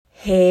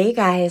Hey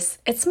guys,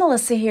 it's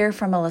Melissa here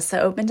from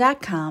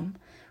melissaopen.com.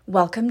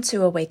 Welcome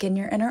to Awaken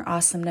Your Inner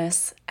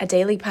Awesomeness, a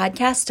daily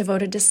podcast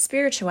devoted to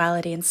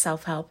spirituality and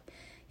self-help.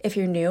 If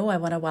you're new, I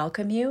want to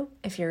welcome you.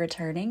 If you're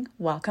returning,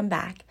 welcome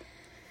back.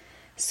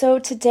 So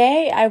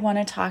today I want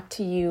to talk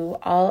to you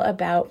all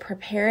about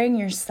preparing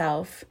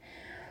yourself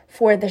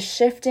for the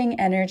shifting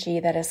energy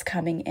that is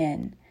coming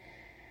in.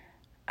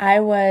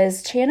 I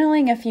was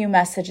channeling a few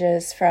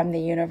messages from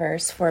the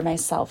universe for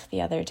myself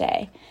the other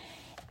day,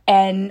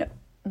 and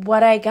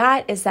what I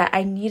got is that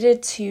I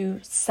needed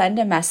to send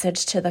a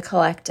message to the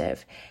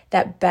collective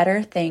that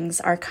better things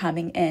are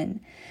coming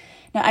in.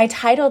 Now, I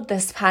titled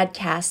this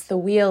podcast, The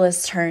Wheel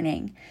is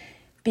Turning,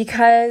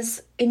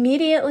 because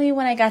immediately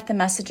when I got the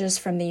messages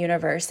from the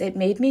universe, it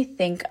made me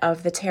think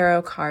of the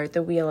tarot card,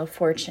 the Wheel of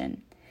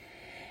Fortune.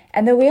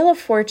 And the Wheel of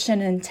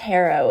Fortune in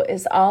tarot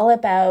is all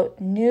about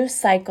new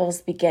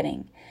cycles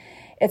beginning.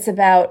 It's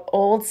about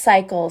old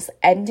cycles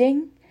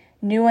ending,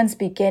 new ones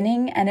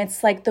beginning, and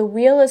it's like the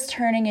wheel is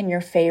turning in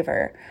your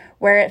favor,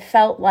 where it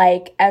felt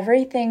like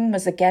everything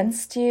was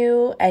against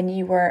you and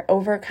you were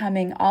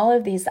overcoming all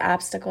of these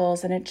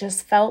obstacles, and it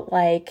just felt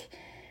like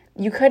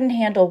you couldn't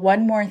handle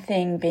one more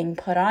thing being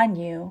put on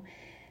you.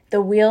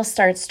 The wheel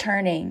starts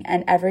turning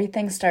and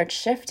everything starts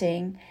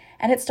shifting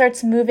and it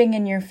starts moving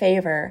in your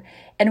favor.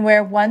 And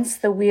where once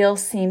the wheel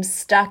seems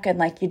stuck and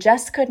like you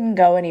just couldn't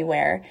go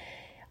anywhere,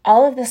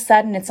 all of a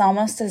sudden, it's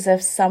almost as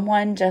if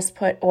someone just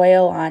put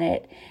oil on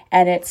it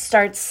and it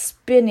starts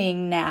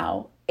spinning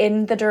now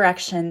in the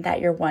direction that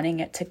you're wanting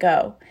it to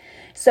go.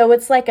 So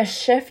it's like a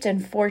shift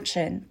in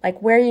fortune,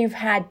 like where you've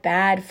had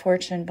bad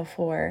fortune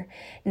before,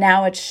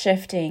 now it's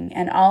shifting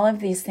and all of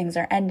these things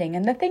are ending.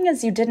 And the thing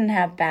is, you didn't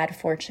have bad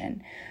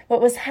fortune.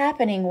 What was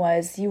happening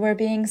was you were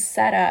being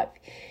set up.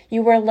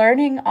 You were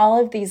learning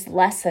all of these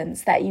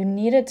lessons that you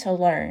needed to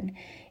learn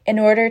in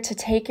order to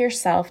take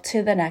yourself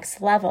to the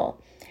next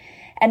level.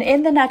 And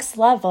in the next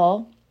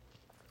level,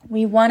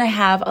 we want to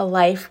have a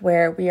life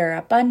where we are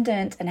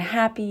abundant and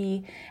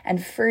happy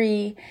and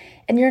free.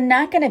 And you're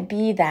not going to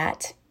be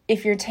that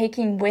if you're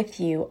taking with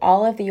you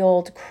all of the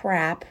old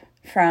crap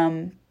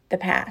from the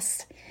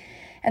past.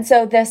 And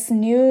so this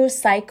new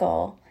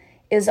cycle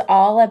is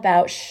all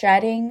about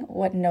shedding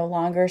what no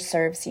longer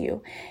serves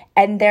you.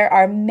 And there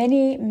are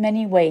many,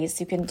 many ways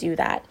you can do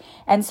that.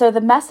 And so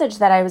the message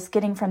that I was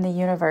getting from the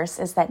universe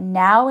is that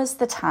now is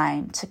the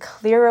time to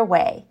clear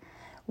away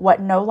what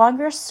no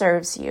longer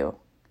serves you,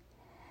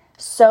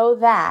 so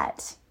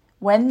that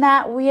when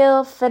that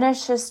wheel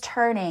finishes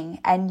turning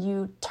and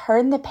you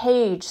turn the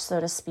page,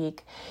 so to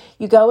speak,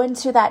 you go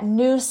into that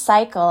new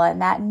cycle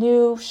and that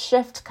new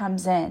shift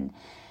comes in,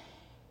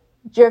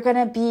 you're going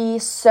to be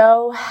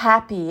so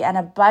happy and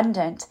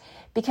abundant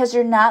because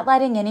you're not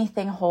letting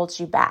anything hold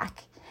you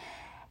back.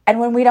 And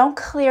when we don't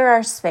clear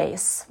our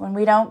space, when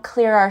we don't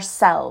clear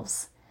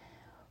ourselves,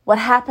 what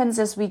happens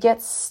is we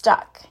get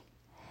stuck.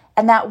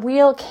 And that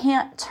wheel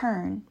can't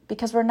turn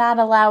because we're not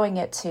allowing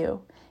it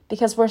to,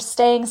 because we're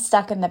staying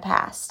stuck in the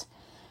past.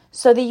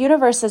 So the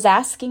universe is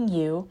asking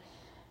you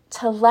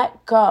to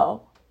let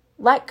go.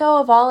 Let go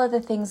of all of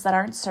the things that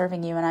aren't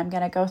serving you. And I'm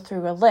going to go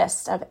through a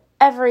list of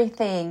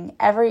everything,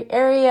 every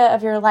area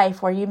of your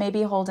life where you may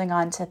be holding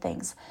on to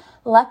things.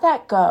 Let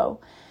that go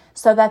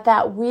so that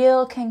that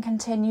wheel can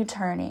continue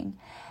turning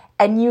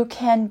and you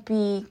can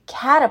be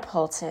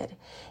catapulted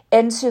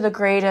into the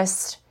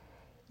greatest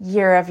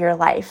year of your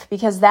life,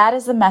 because that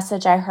is the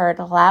message I heard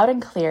loud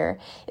and clear,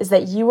 is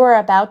that you are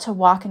about to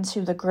walk into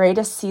the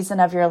greatest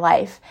season of your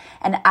life.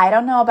 And I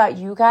don't know about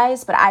you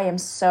guys, but I am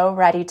so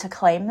ready to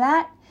claim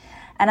that.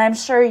 And I'm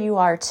sure you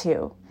are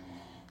too.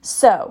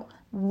 So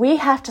we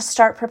have to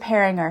start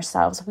preparing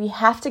ourselves. We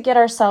have to get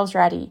ourselves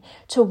ready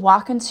to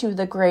walk into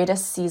the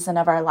greatest season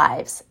of our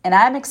lives. And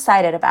I'm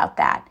excited about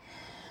that.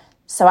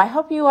 So I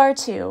hope you are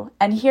too.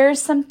 And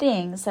here's some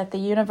things that the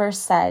universe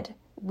said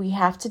we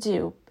have to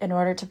do in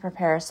order to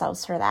prepare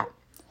ourselves for that.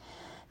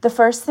 The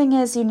first thing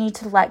is you need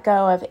to let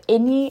go of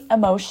any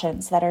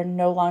emotions that are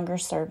no longer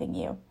serving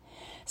you.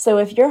 So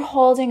if you're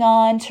holding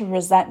on to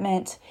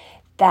resentment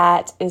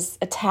that is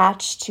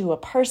attached to a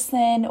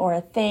person or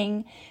a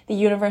thing, the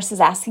universe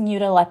is asking you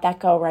to let that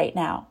go right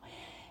now.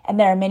 And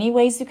there are many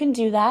ways you can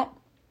do that.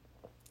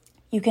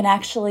 You can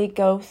actually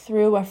go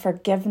through a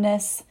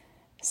forgiveness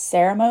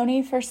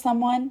ceremony for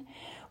someone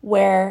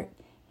where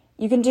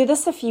you can do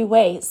this a few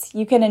ways.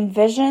 You can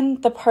envision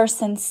the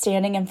person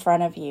standing in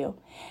front of you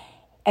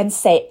and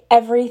say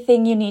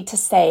everything you need to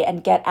say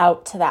and get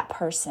out to that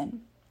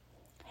person.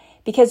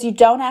 Because you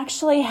don't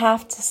actually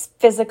have to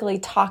physically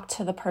talk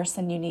to the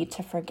person you need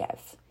to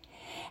forgive.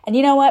 And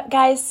you know what,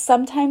 guys?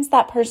 Sometimes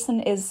that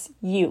person is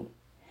you.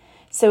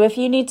 So if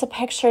you need to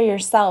picture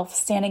yourself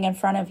standing in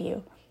front of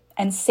you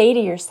and say to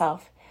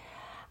yourself,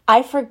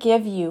 I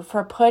forgive you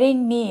for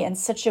putting me in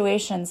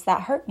situations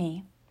that hurt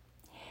me.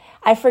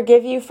 I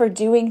forgive you for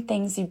doing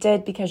things you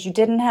did because you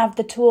didn't have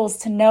the tools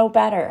to know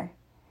better.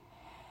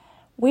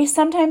 We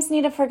sometimes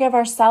need to forgive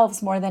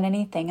ourselves more than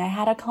anything. I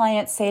had a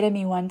client say to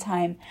me one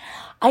time,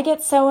 I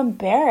get so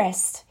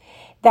embarrassed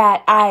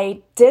that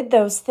I did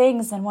those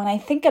things. And when I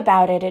think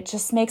about it, it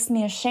just makes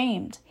me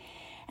ashamed.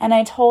 And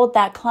I told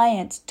that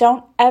client,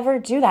 don't ever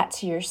do that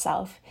to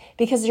yourself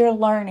because you're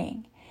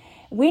learning.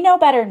 We know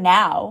better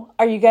now.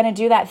 Are you going to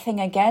do that thing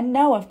again?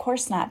 No, of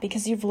course not,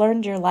 because you've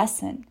learned your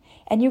lesson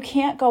and you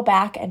can't go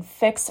back and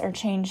fix or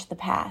change the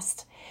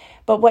past.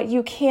 But what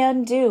you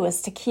can do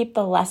is to keep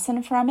the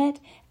lesson from it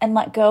and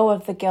let go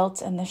of the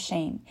guilt and the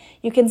shame.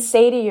 You can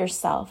say to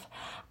yourself,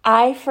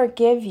 I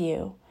forgive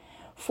you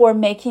for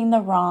making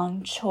the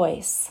wrong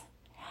choice.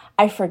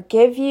 I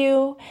forgive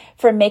you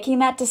for making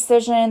that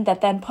decision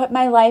that then put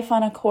my life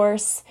on a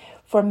course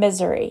for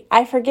misery.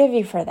 I forgive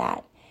you for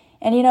that.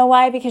 And you know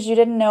why? Because you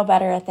didn't know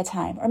better at the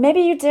time. Or maybe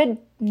you did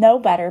know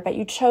better, but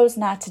you chose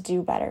not to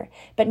do better.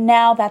 But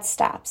now that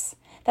stops.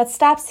 That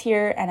stops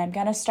here, and I'm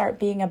going to start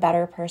being a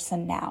better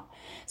person now.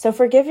 So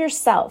forgive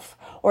yourself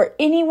or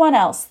anyone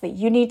else that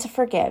you need to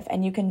forgive.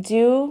 And you can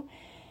do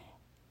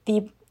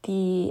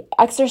the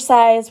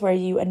exercise where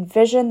you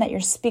envision that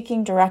you're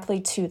speaking directly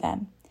to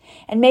them.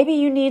 And maybe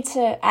you need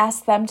to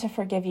ask them to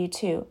forgive you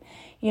too.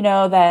 You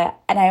know,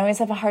 and I always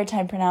have a hard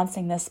time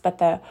pronouncing this, but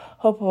the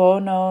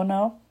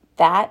ho'oponopono,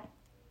 that,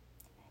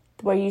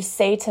 where you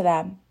say to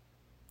them,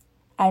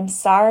 I'm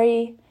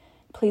sorry,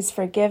 please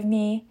forgive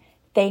me,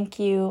 thank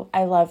you,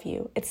 I love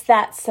you. It's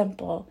that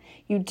simple.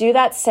 You do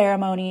that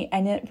ceremony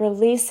and it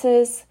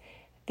releases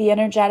the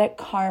energetic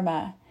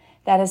karma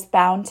that is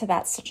bound to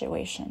that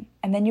situation.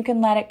 And then you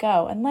can let it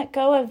go and let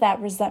go of that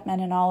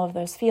resentment and all of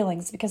those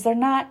feelings because they're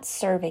not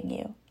serving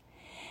you.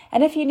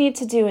 And if you need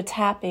to do a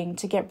tapping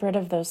to get rid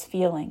of those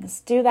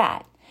feelings, do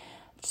that.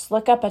 Just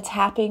look up a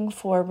tapping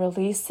for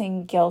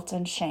releasing guilt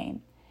and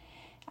shame.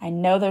 I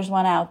know there's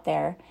one out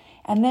there.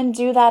 And then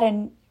do that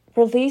and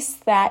release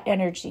that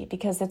energy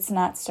because it's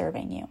not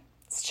serving you.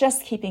 It's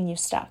just keeping you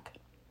stuck.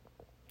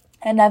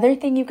 Another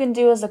thing you can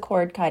do is a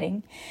cord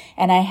cutting.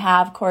 And I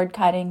have cord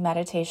cutting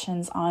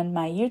meditations on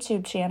my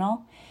YouTube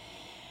channel.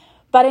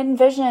 But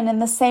envision in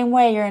the same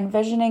way you're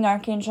envisioning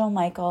Archangel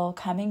Michael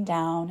coming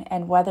down,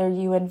 and whether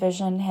you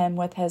envision him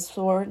with his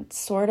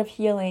sword of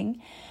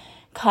healing,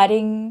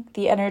 cutting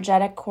the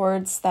energetic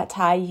cords that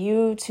tie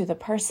you to the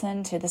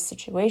person, to the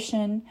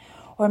situation,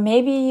 or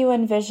maybe you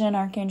envision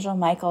Archangel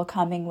Michael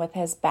coming with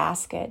his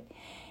basket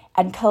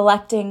and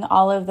collecting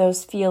all of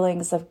those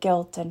feelings of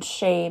guilt and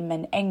shame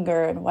and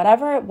anger and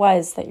whatever it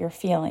was that you're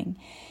feeling.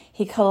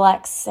 He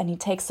collects and he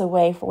takes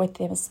away with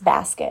his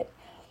basket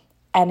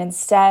and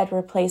instead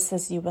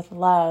replaces you with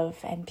love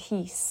and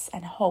peace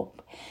and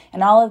hope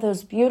and all of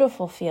those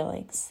beautiful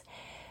feelings.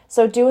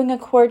 So doing a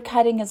cord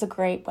cutting is a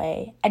great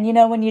way. And you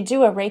know, when you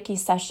do a Reiki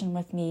session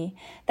with me,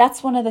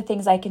 that's one of the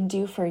things I can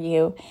do for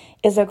you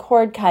is a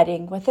cord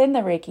cutting within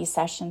the Reiki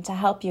session to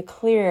help you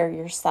clear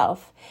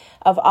yourself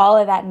of all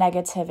of that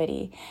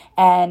negativity.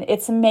 And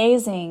it's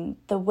amazing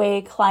the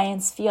way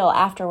clients feel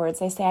afterwards.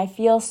 They say, I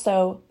feel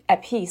so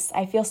at peace.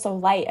 I feel so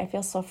light. I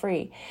feel so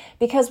free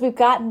because we've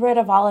gotten rid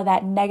of all of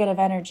that negative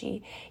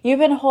energy. You've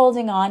been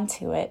holding on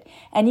to it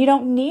and you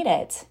don't need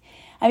it.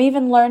 I'm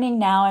even learning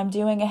now, I'm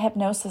doing a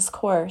hypnosis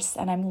course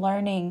and I'm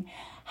learning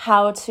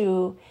how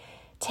to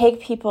take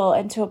people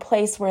into a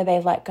place where they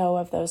let go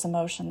of those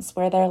emotions,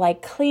 where they're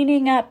like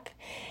cleaning up,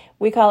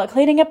 we call it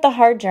cleaning up the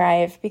hard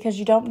drive because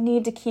you don't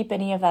need to keep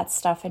any of that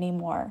stuff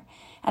anymore.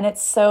 And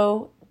it's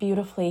so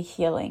beautifully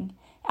healing.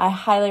 I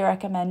highly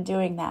recommend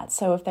doing that.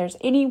 So if there's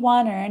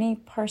anyone or any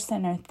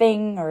person or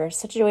thing or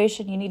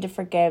situation you need to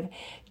forgive,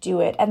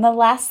 do it. And the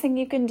last thing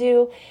you can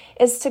do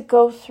is to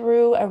go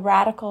through a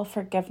radical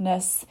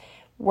forgiveness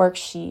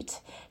worksheet.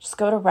 Just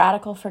go to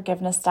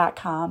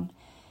radicalforgiveness.com.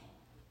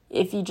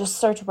 If you just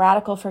search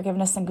radical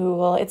forgiveness in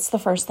Google, it's the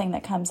first thing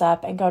that comes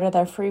up, and go to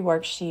their free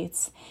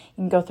worksheets.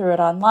 You can go through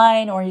it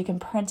online or you can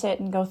print it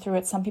and go through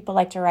it. Some people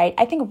like to write.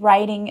 I think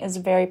writing is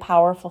a very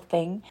powerful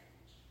thing.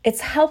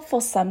 It's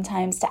helpful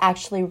sometimes to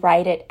actually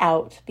write it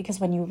out because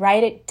when you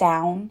write it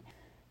down,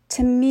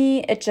 to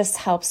me, it just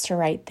helps to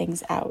write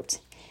things out.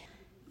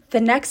 The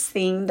next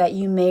thing that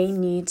you may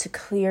need to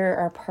clear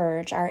or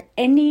purge are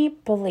any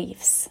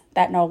beliefs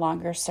that no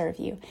longer serve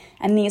you.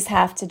 And these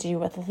have to do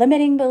with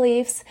limiting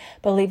beliefs,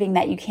 believing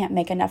that you can't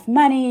make enough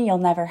money, you'll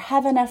never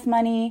have enough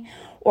money,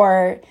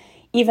 or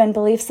even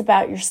beliefs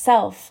about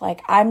yourself,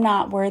 like I'm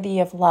not worthy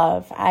of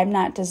love, I'm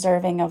not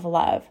deserving of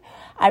love,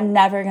 I'm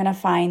never going to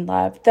find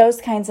love,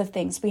 those kinds of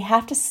things. We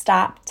have to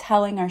stop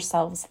telling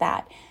ourselves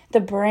that. The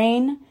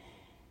brain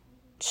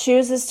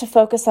chooses to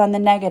focus on the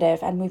negative,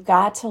 and we've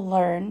got to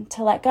learn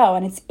to let go.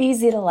 And it's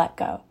easy to let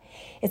go.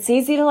 It's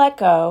easy to let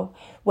go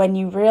when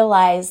you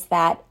realize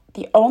that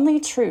the only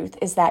truth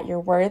is that you're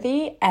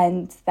worthy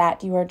and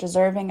that you are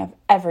deserving of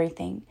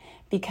everything,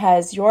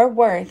 because your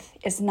worth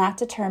is not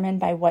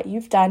determined by what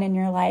you've done in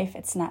your life.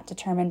 It's not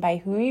determined by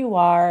who you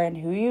are and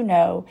who you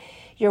know.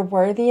 You're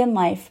worthy in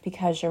life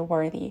because you're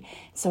worthy.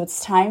 So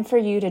it's time for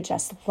you to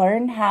just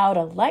learn how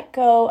to let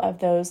go of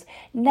those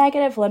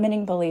negative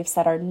limiting beliefs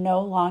that are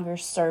no longer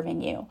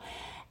serving you.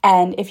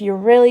 And if you're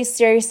really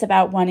serious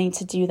about wanting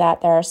to do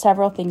that, there are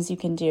several things you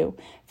can do.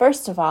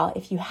 First of all,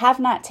 if you have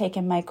not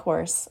taken my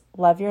course,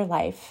 Love Your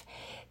Life,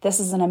 This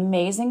is an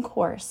amazing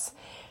course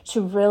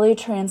to really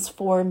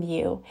transform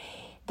you.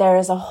 There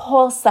is a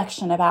whole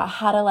section about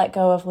how to let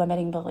go of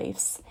limiting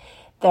beliefs.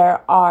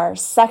 There are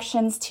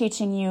sections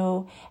teaching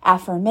you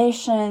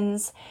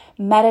affirmations,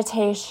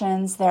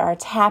 meditations, there are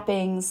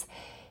tappings.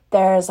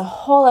 There's a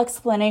whole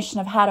explanation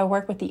of how to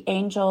work with the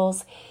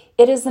angels.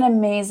 It is an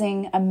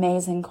amazing,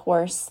 amazing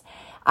course.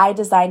 I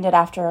designed it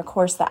after a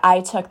course that I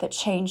took that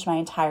changed my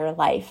entire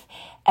life.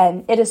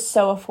 And it is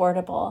so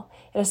affordable.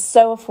 It is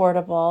so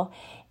affordable.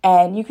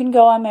 And you can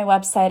go on my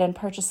website and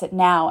purchase it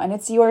now. And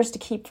it's yours to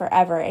keep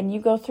forever. And you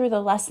go through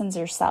the lessons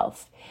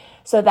yourself.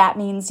 So that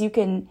means you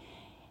can,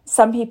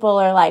 some people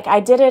are like, I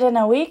did it in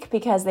a week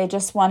because they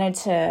just wanted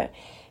to,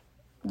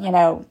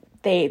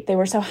 they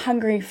were so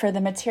hungry for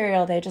the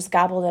material, they just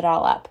gobbled it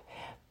all up.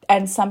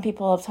 And some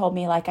people have told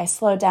me, like, I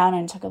slowed down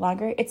and took it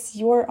longer. It's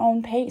your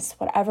own pace.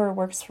 Whatever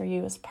works for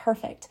you is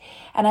perfect.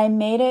 And I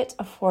made it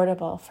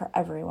affordable for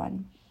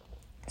everyone.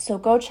 So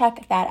go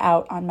check that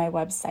out on my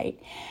website.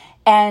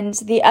 And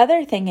the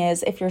other thing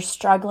is, if you're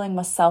struggling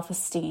with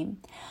self-esteem,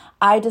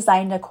 I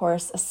designed a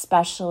course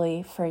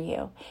especially for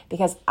you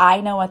because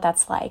I know what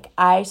that's like.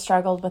 I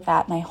struggled with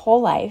that my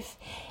whole life.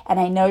 And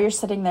I know you're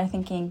sitting there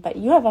thinking, but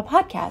you have a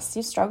podcast.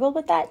 You struggled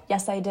with that?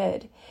 Yes, I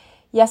did.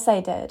 Yes, I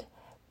did.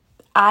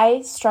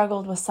 I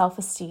struggled with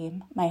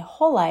self-esteem my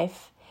whole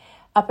life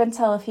up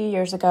until a few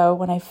years ago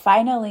when I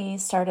finally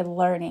started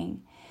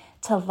learning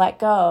to let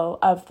go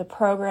of the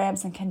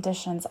programs and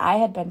conditions I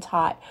had been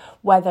taught,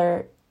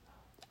 whether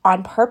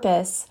on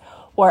purpose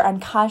or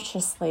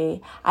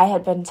unconsciously. I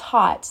had been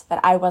taught that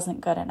I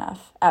wasn't good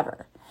enough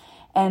ever.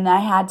 And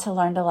I had to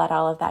learn to let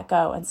all of that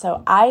go. And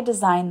so I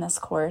designed this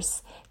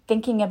course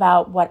thinking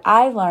about what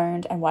I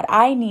learned and what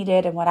I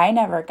needed and what I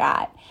never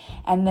got.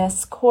 And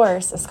this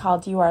course is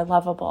called You Are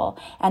Lovable.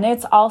 And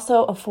it's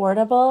also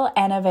affordable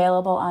and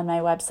available on my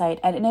website.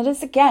 And it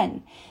is,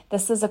 again,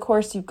 this is a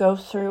course you go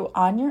through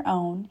on your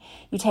own.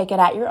 You take it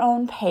at your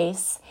own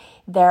pace.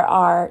 There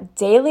are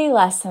daily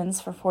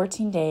lessons for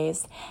 14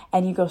 days,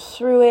 and you go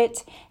through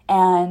it,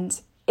 and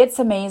it's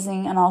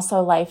amazing and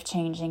also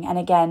life-changing. And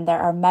again, there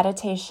are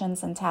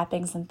meditations and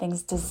tappings and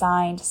things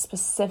designed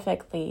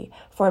specifically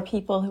for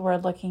people who are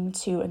looking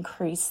to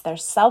increase their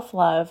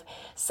self-love,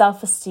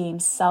 self-esteem,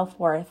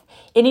 self-worth.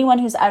 Anyone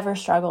who's ever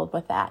struggled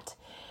with that,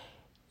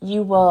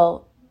 you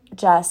will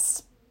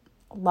just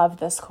love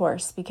this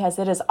course because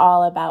it is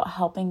all about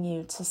helping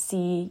you to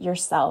see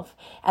yourself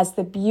as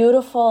the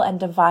beautiful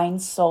and divine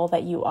soul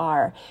that you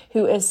are,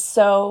 who is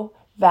so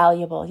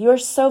valuable. You are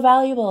so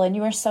valuable and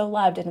you are so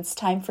loved, and it's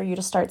time for you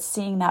to start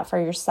seeing that for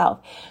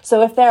yourself.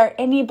 So if there are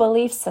any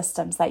belief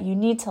systems that you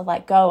need to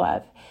let go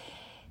of,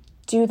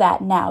 do that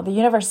now. The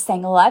universe is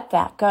saying, let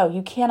that go.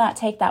 You cannot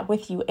take that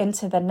with you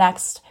into the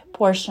next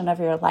portion of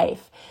your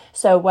life.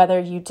 So whether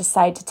you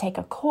decide to take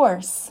a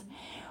course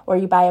or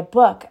you buy a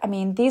book,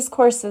 these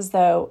courses,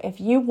 though,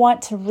 if you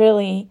want to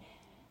really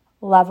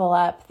level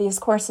up, these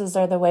courses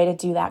are the way to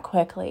do that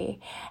quickly.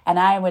 And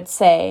I would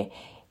say,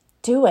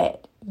 do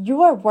it.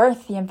 You are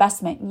worth the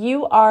investment.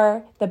 You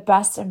are the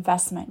best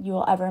investment you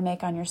will ever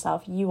make on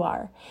yourself.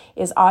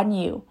 Is on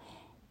you.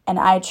 And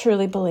I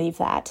truly believe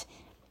that.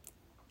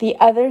 The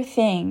other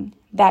thing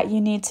that you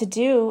need to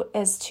do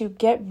is to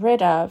get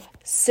rid of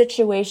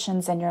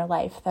situations in your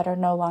life that are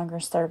no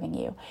longer serving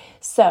you.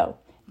 So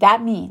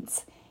that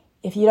means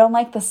if you don't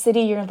like the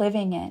city you're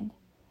living in,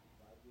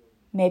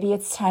 maybe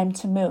it's time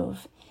to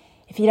move.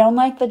 If you don't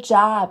like the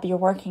job you're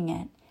working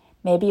in,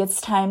 maybe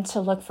it's time to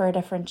look for a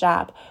different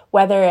job,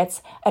 whether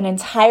it's an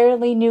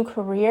entirely new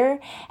career.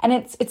 And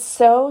it's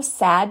so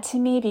sad to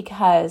me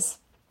because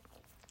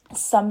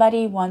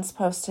somebody once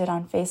posted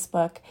on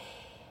Facebook,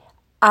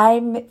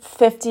 I'm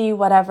 50,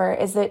 whatever.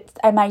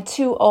 Am I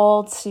too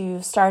old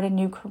to start a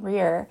new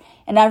career?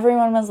 And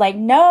everyone was like,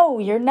 no,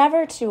 you're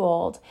never too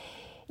old.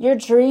 Your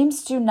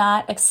dreams do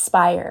not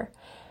expire.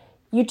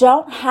 You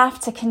don't have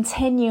to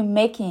continue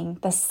making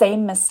the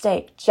same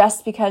mistake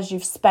just because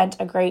you've spent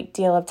a great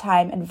deal of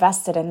time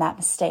invested in that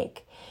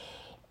mistake.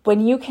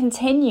 When you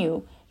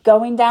continue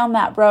going down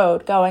that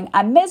road, going,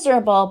 I'm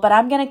miserable, but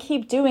I'm going to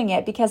keep doing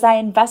it because I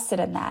invested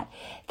in that.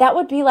 That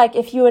would be like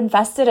if you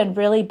invested in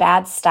really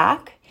bad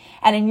stock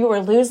and you were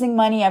losing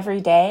money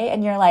every day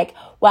and you're like,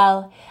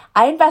 well,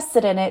 I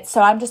invested in it,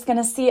 so I'm just going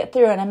to see it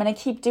through and I'm going to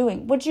keep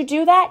doing. Would you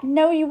do that?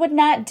 No, you would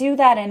not do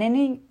that. And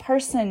any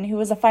person who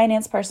was a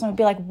finance person would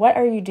be like, what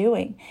are you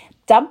doing?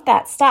 Dump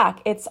that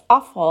stock. It's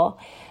awful.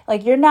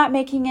 Like, you're not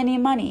making any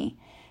money.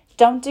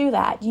 Don't do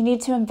that. You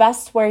need to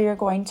invest where you're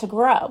going to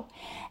grow.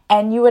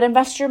 And you would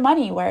invest your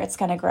money where it's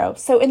going to grow.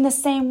 So in the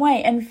same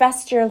way,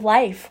 invest your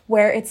life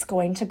where it's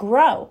going to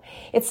grow.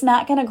 It's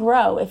not going to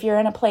grow if you're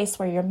in a place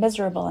where you're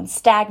miserable and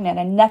stagnant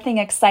and nothing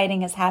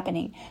exciting is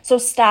happening. So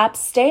stop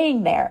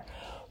staying there.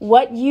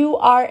 What you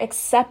are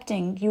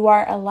accepting, you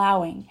are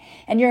allowing.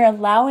 And you're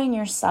allowing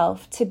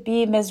yourself to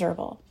be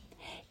miserable.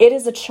 It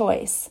is a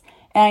choice.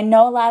 And I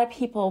know a lot of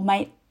people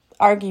might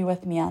argue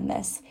with me on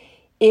this.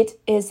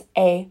 It is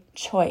a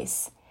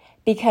choice.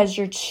 because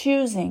you're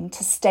choosing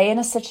to stay in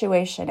a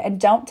situation. And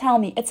don't tell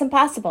me it's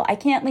impossible. I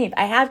can't leave.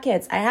 I have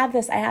kids. I have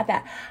this. I have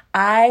that.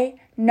 I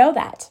know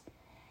that.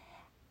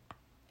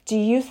 Do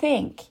you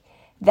think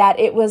that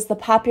it was the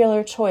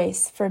popular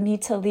choice for me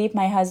to leave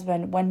my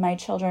husband when my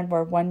children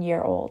were 1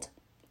 year old?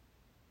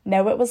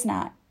 No, it was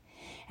not.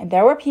 And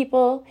there were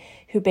people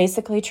who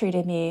basically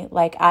treated me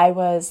like I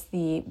was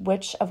the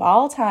witch of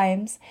all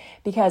times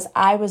because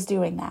I was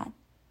doing that.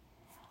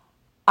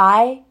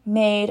 I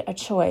made a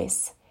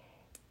choice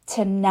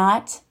to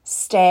not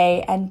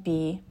stay and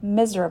be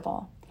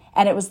miserable.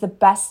 And it was the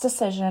best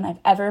decision I've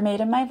ever made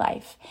in my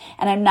life.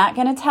 And I'm not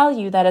going to tell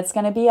you that it's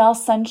going to be all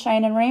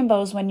sunshine and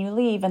rainbows when you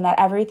leave and that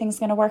everything's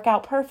going to work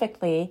out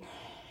perfectly.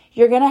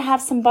 You're going to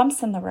have some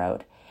bumps in the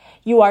road.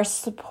 You are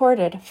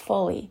supported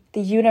fully.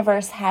 The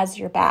universe has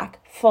your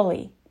back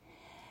fully.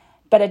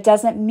 But it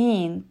doesn't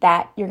mean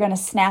that you're going to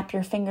snap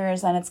your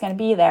fingers and it's going to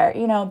be there.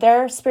 You know,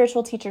 there are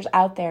spiritual teachers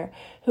out there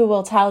who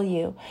will tell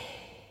you,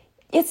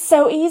 it's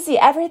so easy.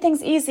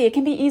 Everything's easy. It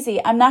can be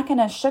easy. I'm not going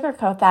to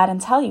sugarcoat that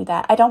and tell you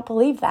that. I don't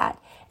believe that.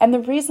 And the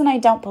reason I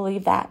don't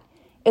believe that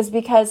is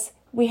because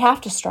we have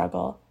to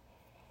struggle,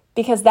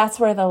 because that's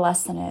where the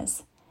lesson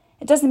is.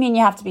 It doesn't mean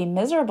you have to be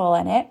miserable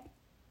in it,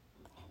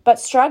 but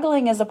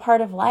struggling is a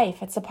part of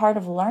life. It's a part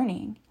of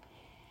learning.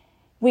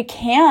 We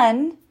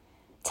can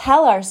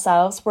tell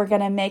ourselves we're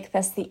going to make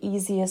this the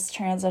easiest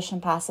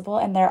transition possible,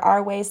 and there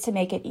are ways to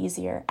make it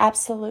easier.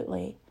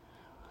 Absolutely.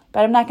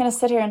 But I'm not going to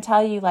sit here and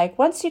tell you, like,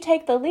 once you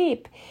take the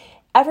leap,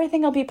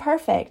 everything will be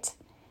perfect.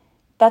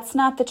 That's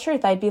not the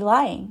truth. I'd be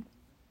lying.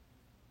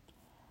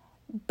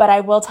 But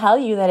I will tell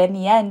you that in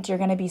the end, you're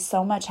going to be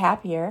so much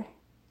happier.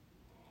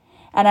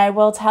 And I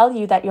will tell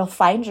you that you'll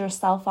find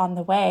yourself on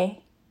the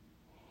way.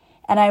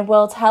 And I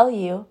will tell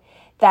you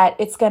that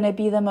it's going to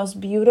be the most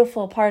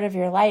beautiful part of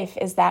your life,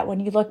 is that when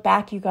you look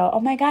back, you go,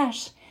 oh my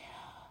gosh,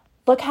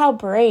 look how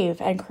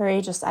brave and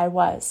courageous I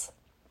was.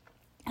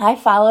 I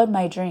followed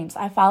my dreams.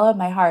 I followed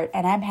my heart,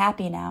 and I'm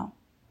happy now.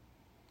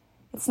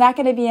 It's not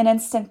going to be an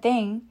instant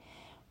thing,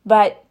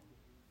 but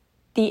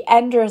the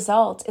end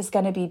result is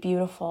going to be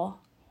beautiful.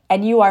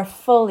 And you are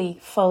fully,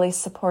 fully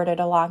supported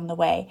along the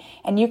way.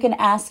 And you can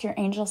ask your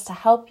angels to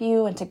help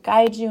you and to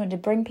guide you and to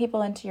bring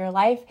people into your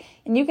life.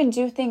 And you can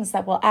do things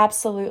that will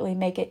absolutely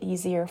make it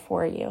easier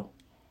for you.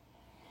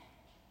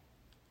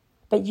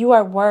 But you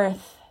are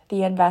worth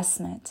the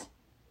investment.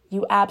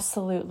 You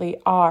absolutely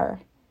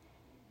are.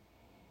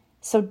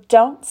 So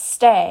don't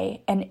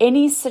stay in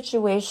any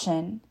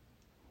situation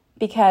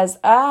because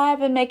I've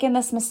been making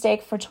this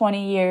mistake for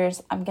 20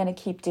 years. I'm going to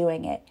keep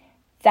doing it.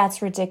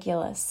 That's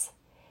ridiculous.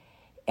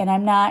 And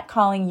I'm not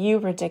calling you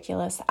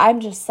ridiculous.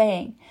 I'm just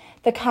saying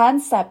the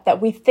concept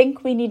that we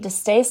think we need to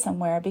stay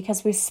somewhere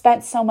because we've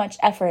spent so much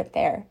effort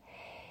there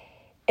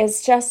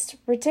is just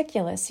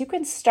ridiculous. You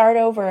can start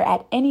over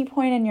at any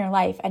point in your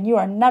life and you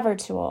are never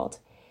too old.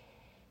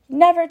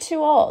 Never too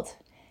old.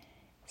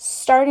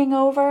 Starting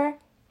over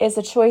is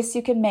a choice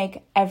you can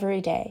make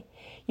every day.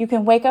 You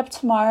can wake up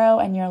tomorrow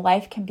and your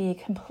life can be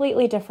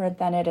completely different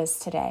than it is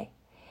today.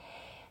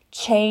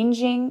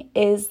 Changing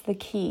is the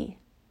key.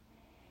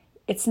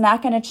 It's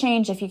not going to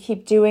change if you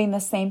keep doing the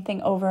same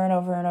thing over and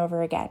over and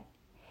over again.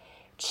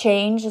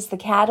 Change is the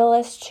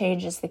catalyst.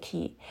 Change is the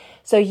key.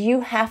 So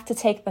you have to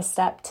take the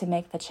step to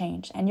make the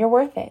change, and you're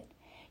worth it.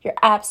 You're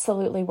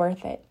absolutely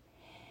worth it.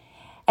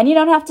 And you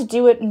don't have to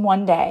do it in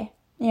one day.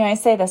 You know, I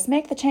say this,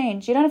 make the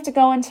change. You don't have to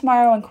go in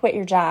tomorrow and quit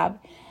your job.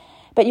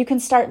 But you can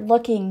start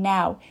looking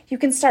now. You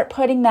can start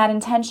putting that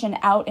intention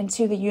out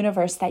into the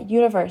universe. That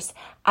universe,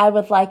 I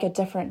would like a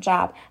different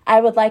job. I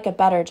would like a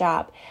better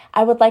job.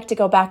 I would like to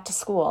go back to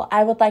school.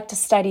 I would like to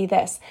study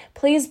this.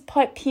 Please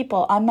put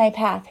people on my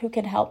path who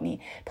can help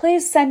me.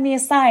 Please send me a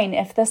sign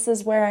if this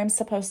is where I'm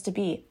supposed to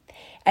be.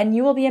 And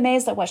you will be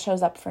amazed at what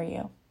shows up for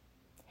you.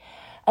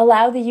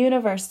 Allow the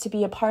universe to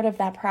be a part of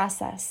that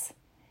process.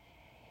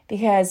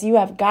 Because you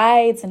have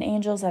guides and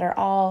angels that are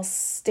all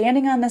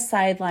standing on the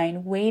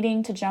sideline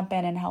waiting to jump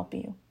in and help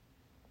you.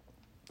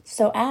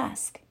 So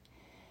ask.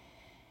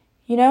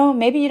 You know,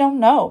 maybe you don't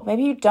know.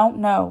 Maybe you don't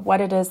know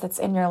what it is that's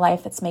in your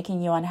life that's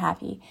making you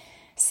unhappy.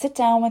 Sit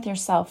down with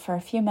yourself for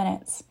a few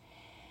minutes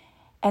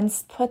and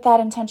put that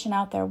intention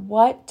out there.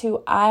 What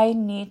do I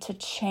need to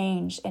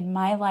change in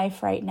my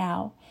life right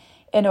now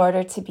in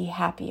order to be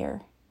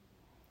happier?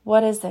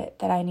 What is it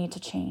that I need to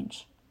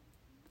change?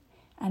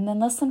 And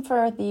then listen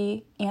for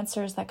the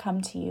answers that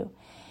come to you.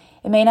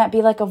 It may not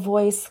be like a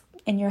voice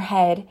in your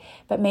head,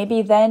 but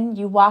maybe then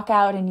you walk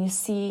out and you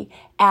see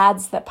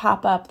ads that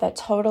pop up that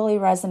totally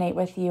resonate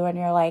with you and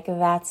you're like,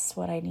 that's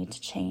what I need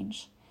to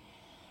change.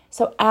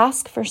 So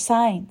ask for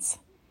signs.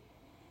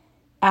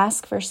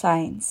 Ask for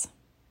signs.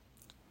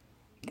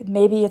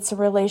 Maybe it's a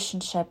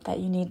relationship that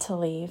you need to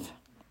leave.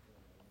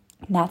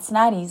 That's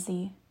not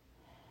easy.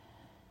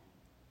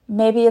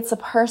 Maybe it's a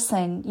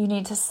person you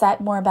need to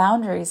set more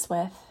boundaries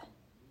with.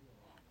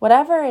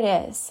 Whatever it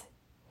is,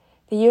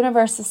 the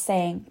universe is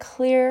saying,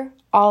 clear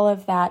all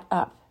of that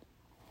up.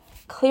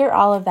 Clear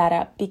all of that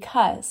up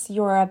because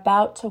you're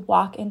about to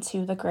walk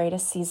into the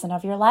greatest season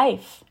of your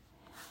life.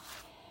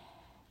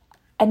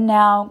 And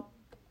now,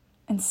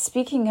 and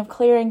speaking of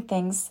clearing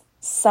things,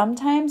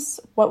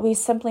 sometimes what we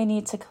simply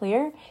need to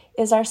clear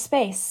is our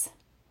space.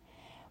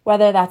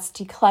 Whether that's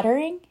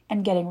decluttering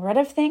and getting rid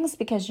of things,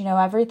 because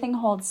everything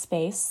holds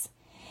space.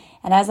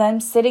 And as I'm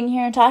sitting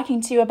here and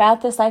talking to you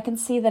about this, I can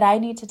see that I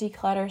need to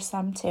declutter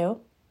some too.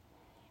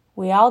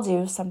 We all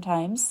do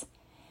sometimes.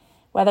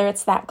 Whether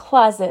it's that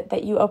closet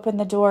that you open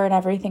the door and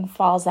everything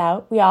falls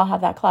out. We all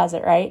have that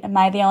closet, right? Am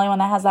I the only one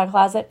that has that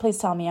closet? Please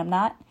tell me I'm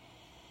not.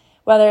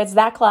 Whether it's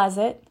that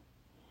closet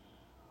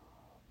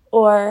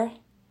or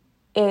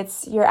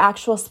it's your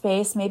actual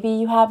space. Maybe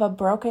you have a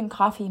broken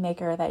coffee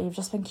maker that you've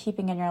just been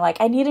keeping and you're like,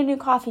 I need a new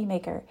coffee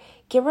maker.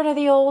 Get rid of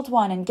the old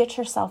one and get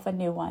yourself a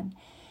new one.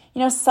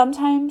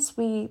 Sometimes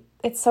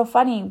it's so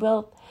funny.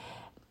 We'll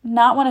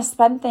not want to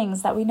spend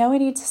things that we know we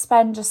need to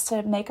spend just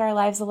to make our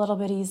lives a little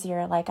bit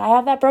easier. Like I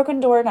have that broken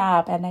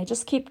doorknob and I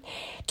just keep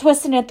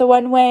twisting it the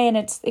one way and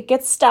it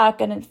gets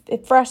stuck and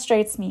it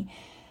frustrates me.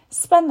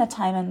 Spend the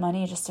time and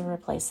money just to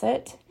replace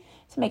it,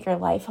 to make your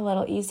life a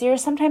little easier.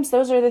 Sometimes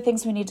those are the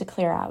things we need to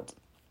clear out.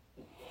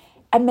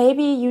 And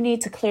maybe you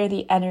need to clear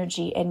the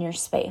energy in your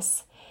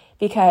space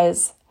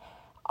because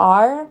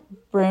our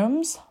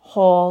rooms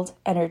hold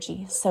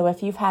energy. So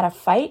if you've had a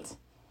fight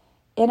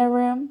in a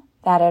room,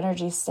 that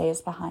energy stays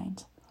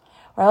behind.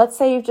 Or let's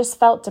say you've just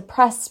felt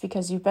depressed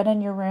because you've been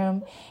in your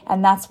room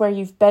and that's where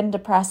you've been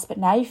depressed, but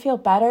now you feel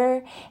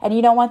better and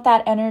you don't want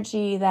that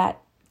energy,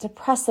 that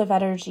depressive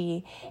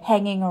energy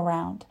hanging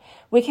around.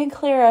 We can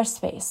clear our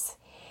space.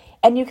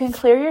 And you can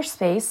clear your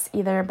space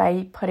either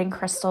by putting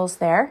crystals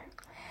there.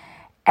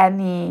 And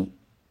the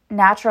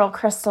natural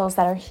crystals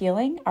that are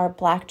healing are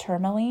black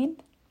tourmaline,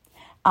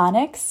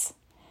 onyx,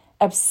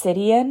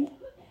 obsidian.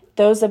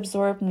 Those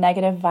absorb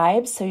negative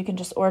vibes, so you can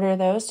just order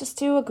those. Just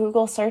do a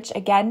Google search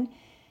again,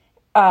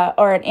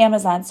 or an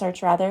Amazon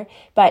search rather,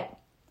 but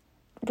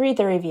read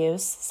the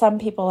reviews. Some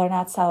people are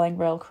not selling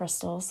real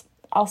crystals.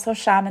 Also,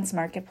 Shaman's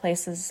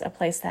Marketplace is a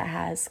place that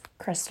has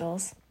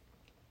crystals.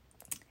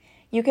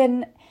 You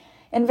can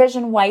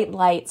envision white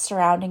light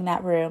surrounding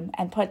that room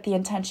and put the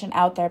intention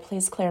out there,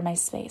 please clear my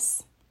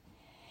space.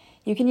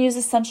 You can use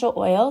essential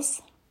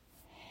oils.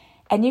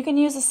 And you can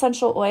use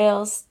essential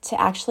oils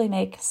to actually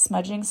make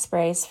smudging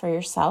sprays for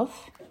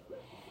yourself.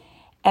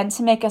 And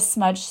to make a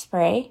smudge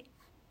spray,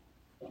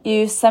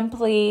 you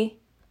simply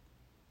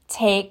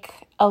take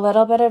a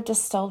little bit of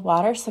distilled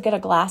water. So get a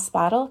glass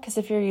bottle, because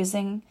if you're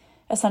using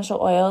essential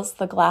oils,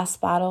 the glass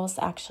bottles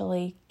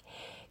actually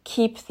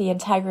keep the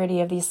integrity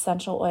of the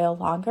essential oil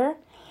longer.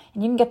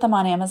 And you can get them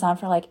on Amazon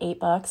for like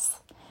 $8.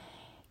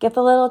 Get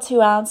the little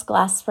 2-ounce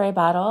glass spray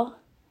bottle.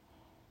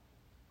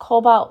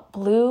 Cobalt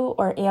blue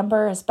or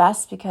amber is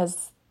best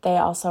because they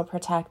also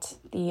protect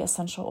the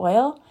essential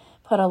oil.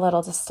 Put a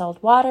little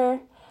distilled water,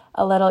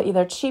 a little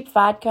either cheap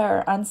vodka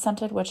or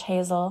unscented witch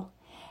hazel,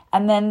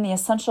 and then the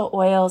essential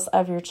oils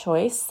of your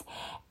choice.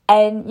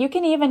 And you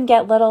can even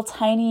get little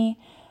tiny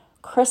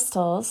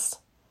crystals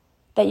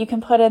that you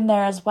can put in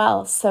there as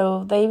well.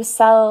 So they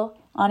sell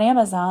on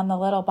Amazon the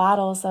little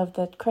bottles of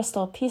the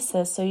crystal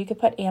pieces. So you could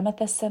put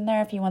amethyst in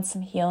there if you want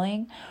some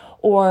healing,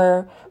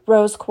 or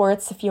rose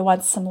quartz if you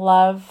want some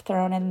love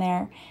thrown in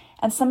there.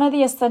 And some of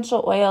the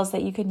essential oils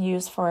that you can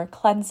use for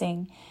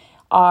cleansing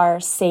are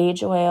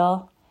sage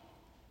oil,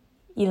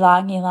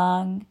 ylang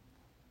ylang.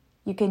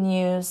 You can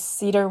use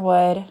cedar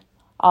wood,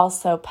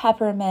 also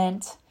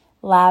peppermint,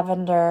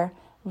 lavender,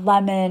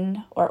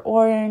 lemon, or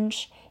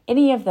orange,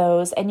 any of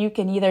those. And you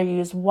can either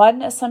use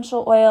one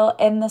essential oil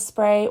in the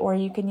spray or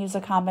you can use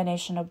a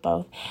combination of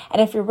both.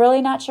 And if you're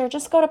really not sure,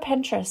 just go to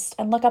Pinterest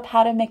and look up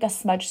how to make a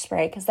smudge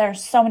spray because there are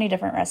so many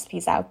different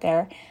recipes out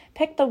there.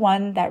 Pick the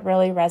one that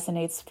really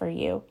resonates for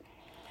you.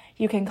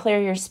 You can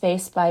clear your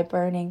space by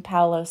burning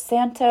Palo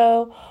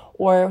Santo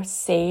or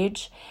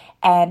sage.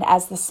 And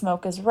as the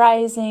smoke is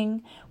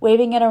rising,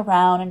 waving it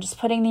around and just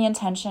putting the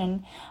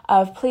intention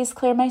of please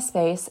clear my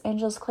space,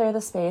 angels clear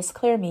the space,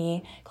 clear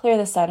me, clear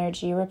this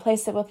energy,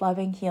 replace it with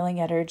loving, healing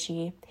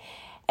energy.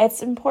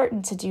 It's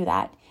important to do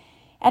that.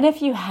 And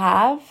if you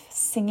have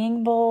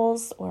singing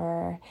bowls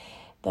or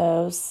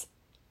those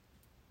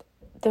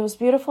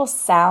beautiful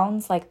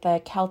sounds like the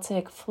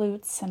Celtic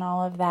flutes and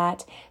all of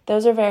that,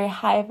 those are very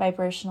high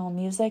vibrational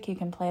music. You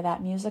can play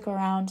that music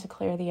around to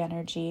clear the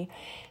energy.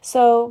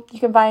 So you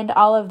can find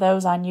all of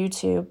those on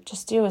YouTube.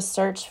 Just do a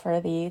search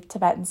for the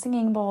Tibetan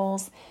singing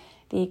bowls,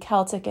 the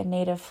Celtic and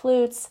native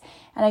flutes,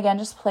 and again,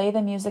 just play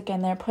the music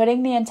in there,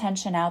 putting the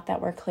intention out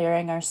that we're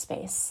clearing our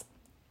space.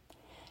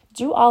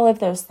 Do all of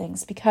those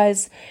things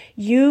because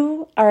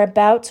you are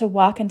about to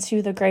walk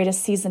into the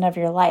greatest season of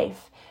your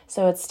life.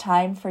 So it's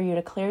time for you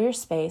to clear your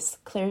space,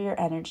 clear your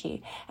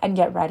energy, and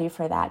get ready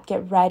for that.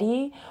 Get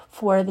ready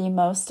for the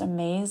most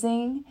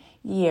amazing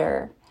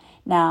year.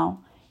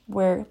 Now,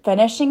 we're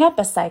finishing up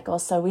a cycle,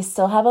 so we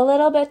still have a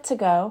little bit to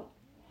go.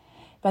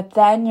 But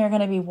then you're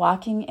going to be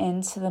walking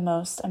into the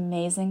most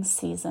amazing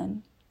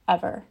season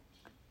ever.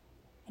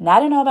 And I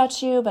don't know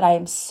about you, but I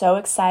am so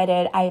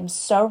excited. I am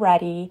so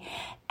ready.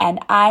 And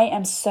I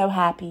am so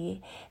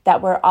happy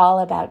that we're all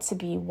about to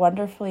be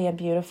wonderfully and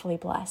beautifully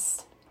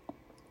blessed.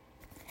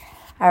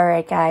 All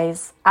right,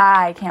 guys,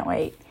 I can't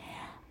wait.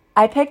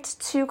 I picked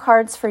 2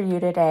 cards for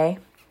you today,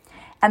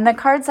 and the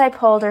cards I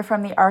pulled are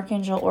from the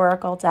Archangel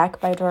Oracle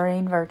deck by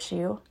Doreen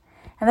Virtue.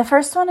 And the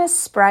first one is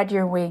Spread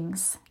Your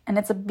Wings, and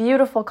it's a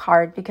beautiful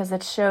card because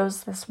it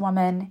shows this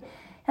woman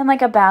in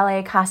like a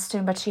ballet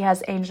costume, but she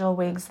has angel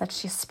wings that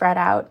she's spread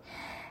out.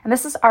 And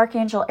this is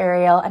Archangel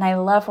Ariel, and I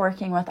love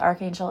working with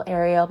Archangel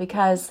Ariel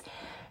because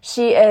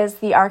she is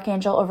the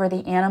archangel over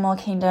the animal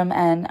kingdom,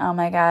 and oh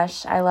my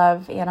gosh, I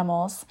love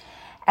animals.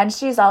 And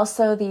she's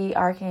also the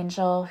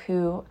archangel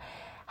who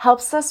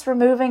helps us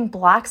removing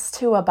blocks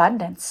to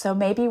abundance. So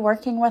maybe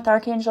working with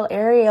Archangel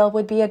Ariel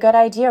would be a good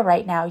idea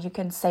right now. You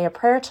can say a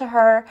prayer to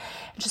her,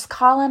 just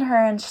call on her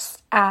and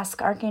just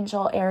ask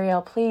Archangel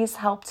Ariel, please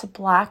help to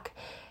block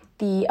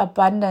the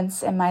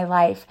abundance in my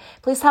life.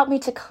 Please help me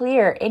to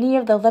clear any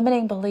of the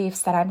limiting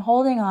beliefs that I'm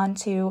holding on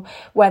to,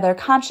 whether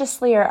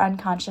consciously or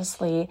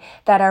unconsciously,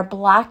 that are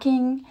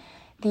blocking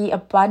the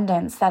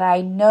abundance that I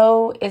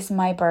know is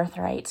my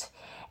birthright,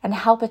 and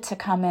help it to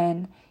come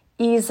in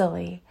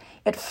easily.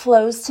 It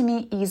flows to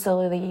me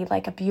easily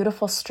like a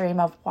beautiful stream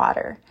of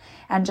water.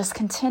 And just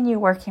continue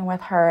working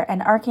with her.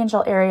 And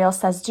Archangel Ariel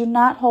says, do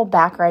not hold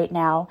back right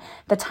now.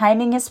 The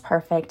timing is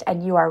perfect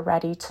and you are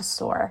ready to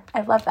soar.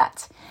 I love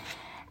that.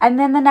 And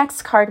then the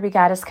next card we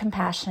got is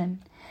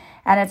Compassion.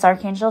 And it's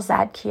Archangel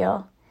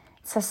Zadkiel.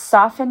 It says,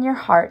 soften your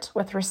heart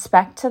with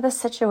respect to the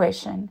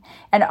situation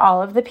and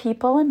all of the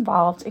people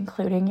involved,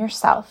 including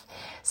yourself.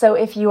 So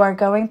if you are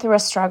going through a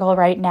struggle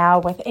right now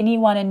with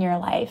anyone in your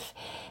life,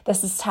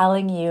 this is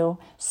telling you,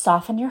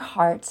 soften your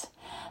heart,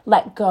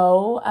 let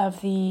go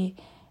of the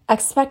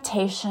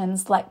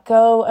expectations, let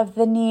go of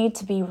the need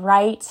to be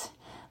right,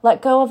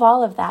 let go of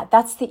all of that.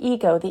 That's the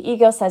ego. The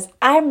ego says,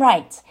 I'm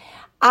right.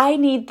 I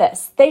need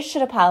this. They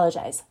should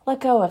apologize. Let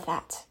go of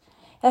that.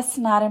 That's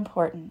not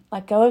important.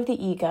 Let go of the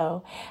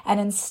ego and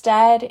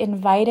instead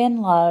invite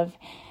in love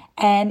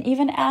and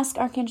even ask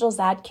Archangel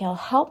Zadkiel,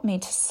 help me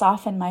to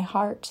soften my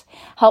heart.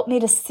 Help me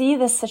to see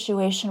this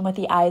situation with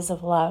the eyes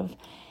of love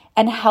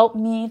and help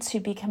me to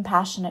be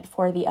compassionate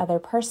for the other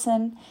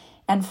person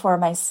and for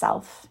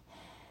myself.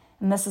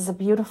 And this is a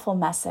beautiful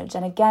message.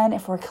 And again,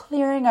 if we're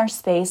clearing our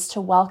space to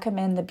welcome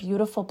in the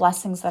beautiful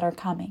blessings that are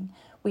coming,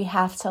 we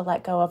have to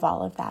let go of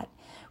all of that.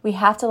 We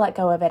have to let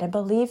go of it. And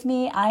believe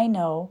me, I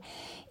know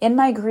in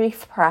my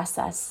grief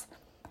process,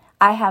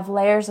 I have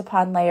layers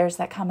upon layers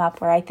that come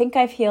up where I think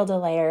I've healed a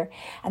layer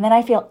and then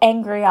I feel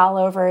angry all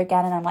over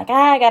again. And I'm like,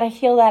 I got to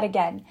heal that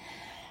again.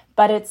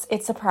 But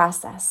it's a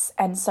process.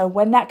 And so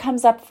when that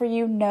comes up for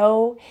you,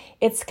 know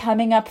it's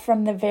coming up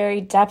from the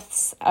very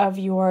depths of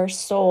your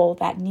soul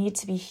that need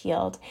to be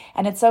healed.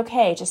 And it's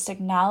okay. Just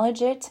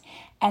acknowledge it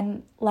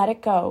and let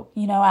it go.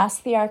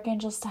 Ask the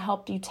archangels to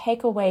help you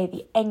take away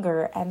the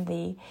anger and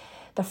the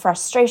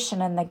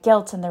frustration and the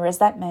guilt and the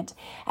resentment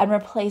and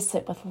replace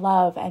it with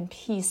love and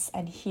peace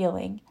and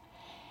healing.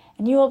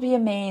 And you will be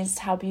amazed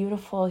how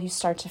beautiful you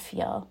start to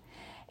feel.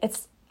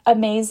 It's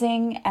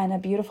amazing and a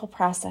beautiful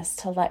process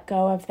to let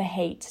go of the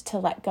hate, to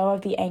let go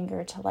of the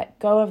anger, to let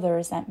go of the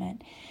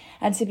resentment,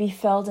 and to be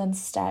filled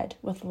instead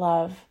with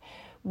love,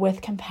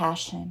 with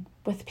compassion,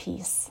 with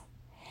peace.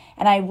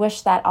 And I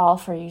wish that all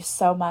for you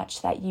so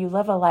much, that you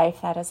live a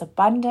life that is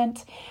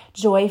abundant,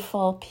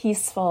 joyful,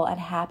 peaceful, and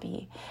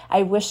happy.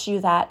 I wish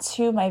you that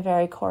to my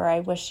very core.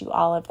 I wish you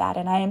all of that.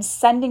 And I am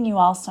sending you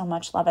all so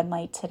much love and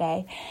light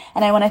today.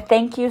 And I want to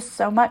thank you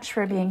so much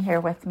for being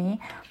here with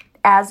me.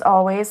 As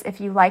always, if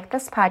you like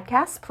this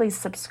podcast, please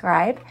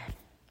subscribe.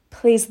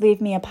 Please leave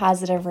me a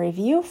positive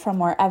review from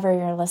wherever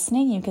you're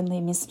listening. You can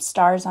leave me some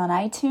stars on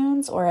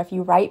iTunes, or if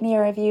you write me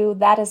a review,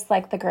 that is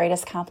like the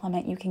greatest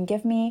compliment you can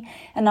give me.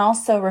 And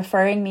also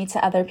referring me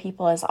to other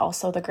people is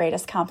also the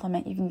greatest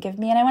compliment you can give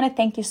me. And I want to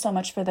thank you so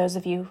much for those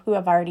of you who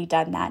have already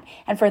done that.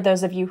 And for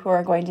those of you who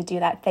are going to do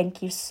that,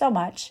 thank you so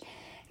much.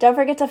 Don't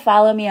forget to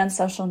follow me on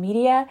social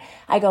media.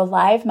 I go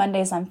live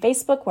Mondays on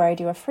Facebook where I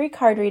do a free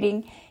card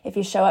reading. If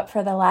you show up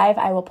for the live,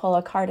 I will pull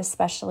a card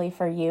especially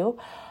for you.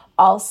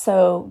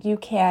 Also, you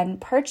can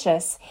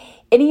purchase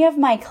any of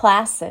my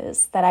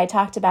classes that I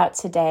talked about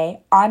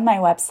today on my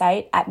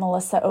website at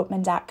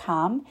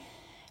melissaoatman.com.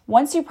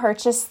 Once you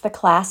purchase the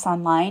class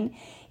online,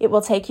 it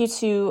will take you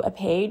to a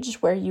page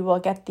where you will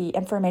get the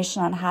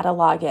information on how to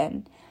log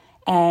in,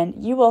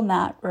 and you will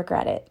not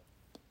regret it.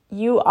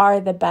 You are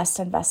the best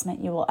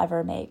investment you will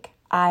ever make.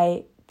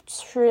 I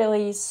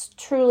truly,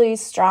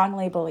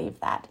 strongly believe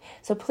that.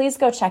 So please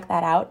go check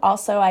that out.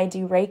 Also, I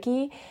do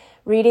Reiki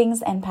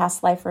readings and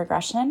past life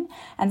regression,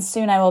 and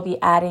soon I will be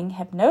adding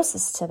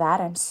hypnosis to that.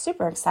 I'm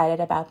super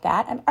excited about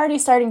that. I'm already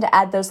starting to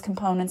add those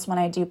components when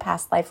I do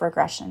past life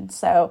regression.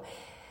 So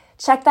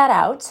check that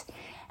out.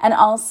 And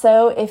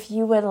also, if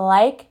you would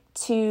like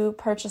to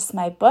purchase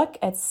my book,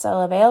 it's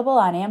still available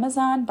on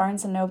Amazon,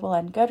 Barnes & Noble,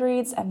 and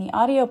Goodreads, and the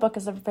audiobook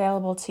is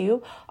available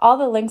too. All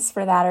the links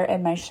for that are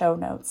in my show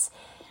notes.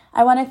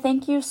 I want to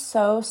thank you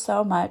so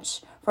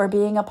much for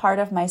being a part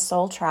of my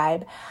soul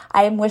tribe.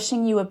 I am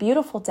wishing you a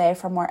beautiful day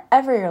from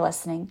wherever you're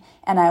listening,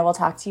 and I will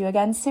talk to you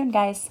again soon,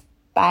 guys.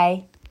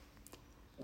 Bye.